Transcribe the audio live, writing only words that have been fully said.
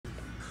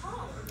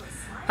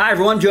Hi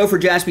everyone, Joe for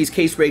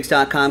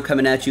JaspysCaseBreaks.com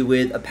coming at you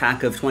with a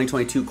pack of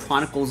 2022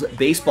 Chronicles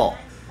Baseball.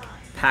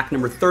 Pack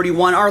number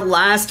 31, our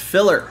last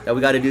filler that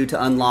we got to do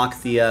to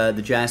unlock the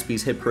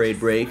Jaspys Hit Parade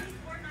break.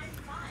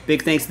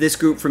 Big thanks to this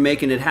group for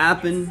making it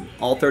happen.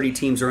 All 30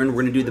 teams are in.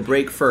 We're going to do the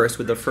break first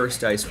with the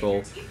first dice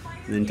roll,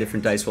 and then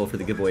different dice roll for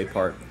the giveaway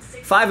part.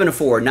 5 and a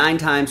 4, 9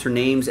 times for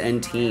names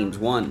and teams.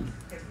 1,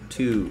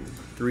 2,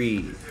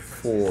 3,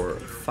 4,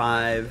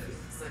 5.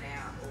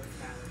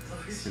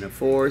 And a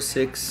 4,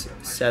 6,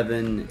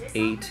 7,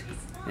 8,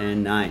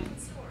 and 9.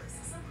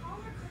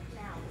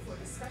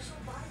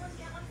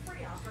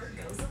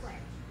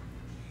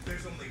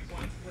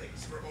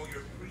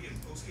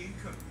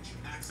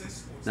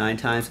 Nine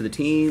times for the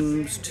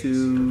teams.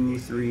 2,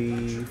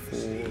 3, 4,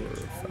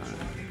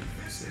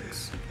 5,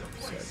 6,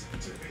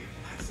 7,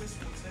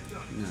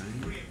 9.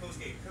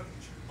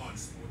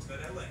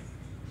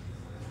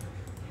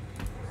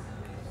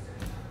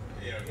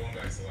 Yeah, going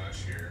back to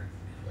last year,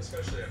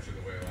 especially after the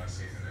way last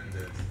season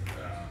ended,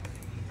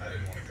 I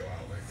didn't want to go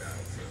out like that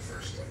for the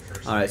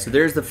first. All right, so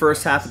there's the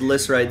first half of the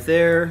list right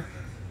there.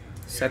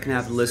 Second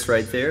half of the list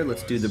right there.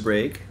 Let's do the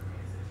break.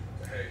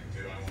 Hey,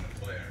 do I want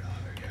to play or not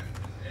again?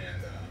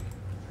 And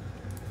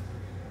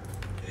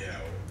you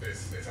know,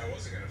 if I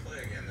wasn't going to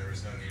play again, there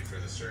was no need for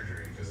the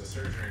surgery, because the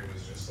surgery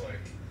was just like,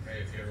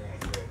 hey, if you ever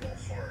want to throw a ball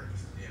hard,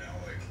 you know,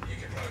 like you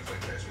can probably play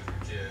catch with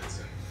your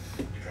kids and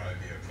you'd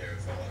probably be okay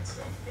with all that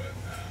stuff. But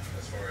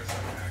as far as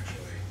like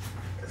actually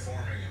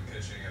performing and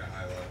pitching at a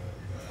high level,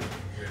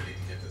 we really need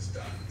to get this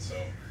done. So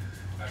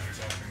after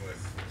talking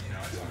with, you know,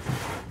 I talked to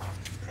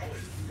probably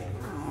 4 or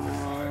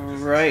 5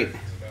 different Right.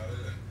 surgeons about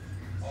it,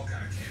 and all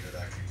kind of came to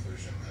that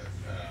conclusion that,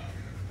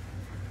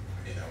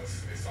 you know,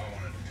 if I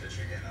wanted to pitch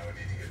again, I would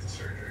need to get the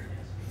surgery.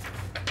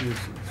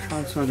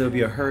 I thought there would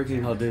be a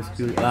hurricane. How this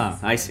do? Ah,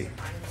 I see.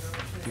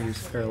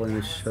 Here's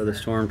parallel to show the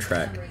storm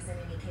track.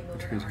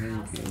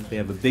 They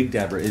have a Big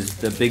Deborah. Is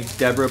the Big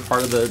Deborah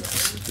part of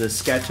the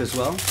sketch as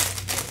well?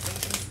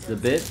 The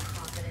bit?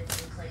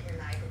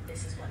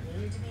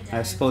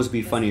 I suppose it'd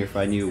be funnier if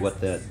I knew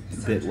what that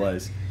bit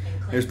was.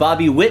 There's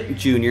Bobby Witt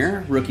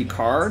Jr., rookie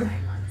card.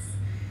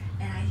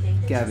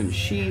 Gavin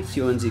Sheets,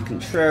 Yoanzi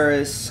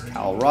Contreras,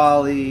 Cal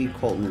Raleigh,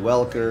 Colton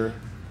Welker,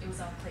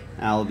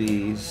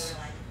 Albies,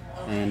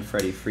 and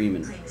Freddie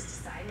Freeman.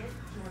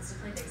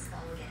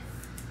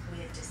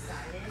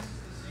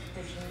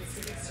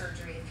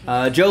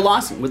 Joe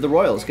Lawson with the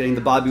Royals getting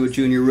the Bobby Witt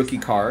Jr. rookie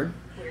card.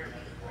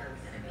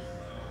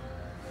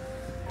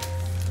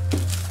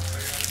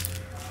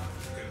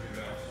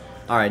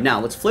 All right, now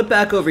let's flip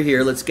back over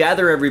here. Let's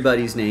gather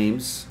everybody's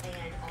names.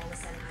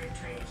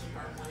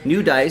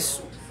 New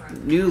dice,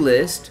 new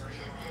list,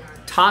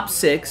 top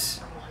 6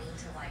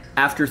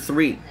 after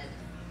 3.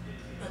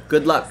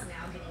 Good luck.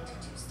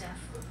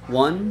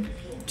 1,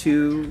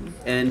 2,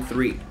 and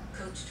 3.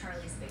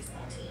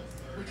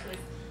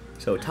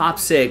 So top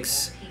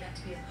 6.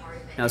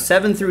 Now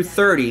 7 through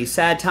 30,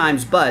 sad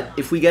times, but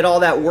if we get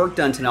all that work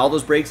done tonight, all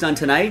those breaks done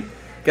tonight,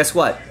 guess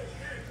what?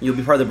 You'll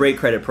be part of the break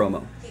credit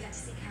promo.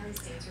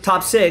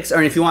 Top 6,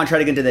 or if you want to try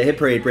to get into the Hit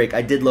Parade break,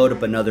 I did load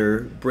up another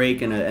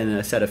break and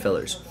a set of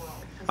fillers.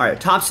 All right,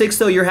 top 6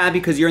 though, you're happy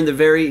because you're in the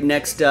very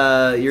next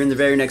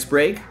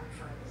break.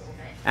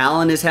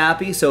 Alan is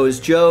happy, so is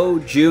Joe,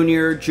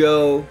 Junior,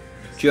 Joe,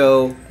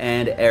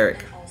 and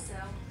Eric.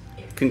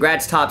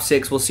 Congrats, top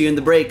 6. We'll see you in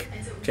the break.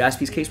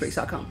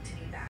 JaspysCaseBreaks.com.